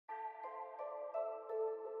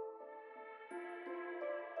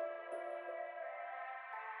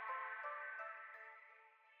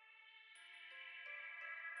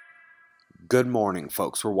Good morning,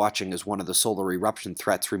 folks. We're watching as one of the solar eruption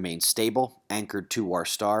threats remains stable, anchored to our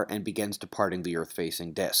star, and begins departing the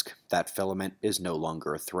Earth-facing disk. That filament is no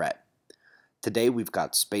longer a threat. Today we've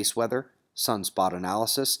got space weather, sunspot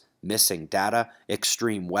analysis, missing data,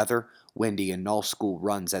 extreme weather, windy and null school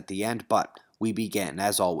runs at the end, but we begin,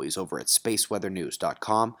 as always, over at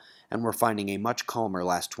spaceweathernews.com, and we're finding a much calmer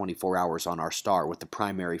last 24 hours on our star, with the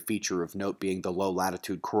primary feature of note being the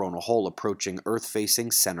low-latitude coronal hole approaching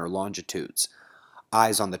Earth-facing center longitudes.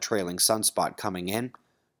 Eyes on the trailing sunspot coming in.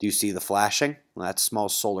 Do you see the flashing? Well, that's small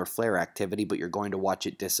solar flare activity, but you're going to watch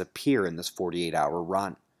it disappear in this 48-hour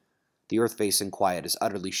run. The Earth-facing quiet has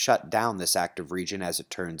utterly shut down this active region as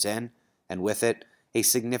it turns in, and with it, a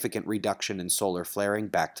significant reduction in solar flaring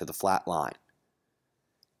back to the flat line.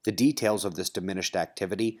 The details of this diminished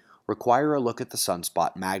activity require a look at the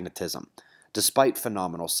sunspot magnetism. Despite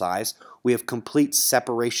phenomenal size, we have complete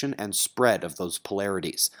separation and spread of those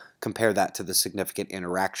polarities. Compare that to the significant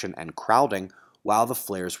interaction and crowding while the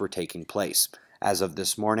flares were taking place. As of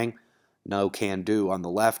this morning, no can do on the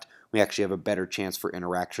left. We actually have a better chance for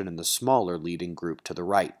interaction in the smaller leading group to the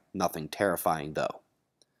right. Nothing terrifying though.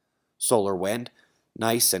 Solar wind,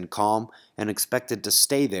 nice and calm, and expected to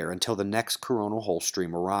stay there until the next coronal hole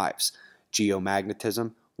stream arrives.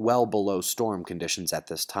 Geomagnetism, well below storm conditions at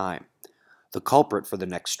this time. The culprit for the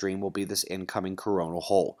next stream will be this incoming coronal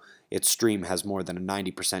hole. Its stream has more than a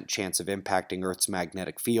 90% chance of impacting Earth's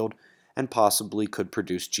magnetic field, and possibly could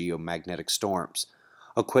produce geomagnetic storms.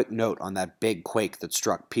 A quick note on that big quake that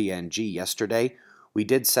struck PNG yesterday. We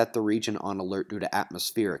did set the region on alert due to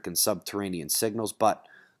atmospheric and subterranean signals, but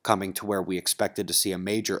coming to where we expected to see a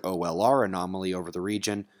major OLR anomaly over the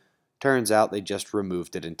region, turns out they just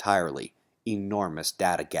removed it entirely. Enormous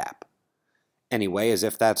data gap. Anyway, as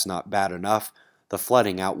if that's not bad enough, the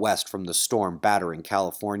flooding out west from the storm battering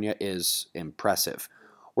California is impressive.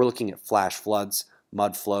 We're looking at flash floods,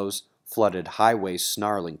 mud flows, flooded highways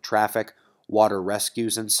snarling traffic, water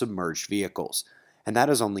rescues, and submerged vehicles. And that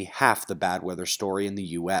is only half the bad weather story in the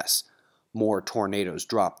U.S. More tornadoes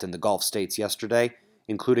dropped in the Gulf states yesterday,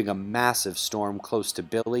 including a massive storm close to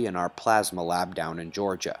Billy and our plasma lab down in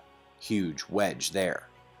Georgia. Huge wedge there.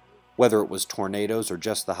 Whether it was tornadoes or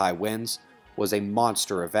just the high winds, was a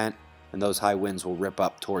monster event, and those high winds will rip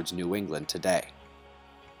up towards New England today.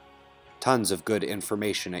 Tons of good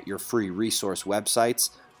information at your free resource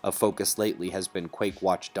websites. A focus lately has been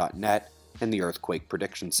QuakeWatch.net and the Earthquake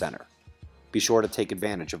Prediction Center. Be sure to take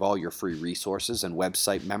advantage of all your free resources and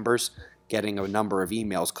website members, getting a number of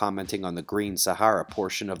emails commenting on the Green Sahara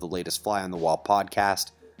portion of the latest Fly on the Wall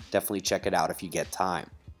podcast. Definitely check it out if you get time.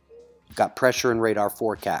 Got pressure and radar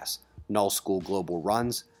forecasts, null school global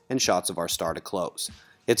runs, and shots of our star to close.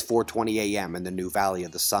 It's 4:20 a.m. in the new Valley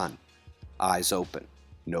of the Sun. Eyes open,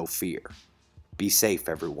 no fear. Be safe,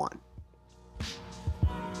 everyone.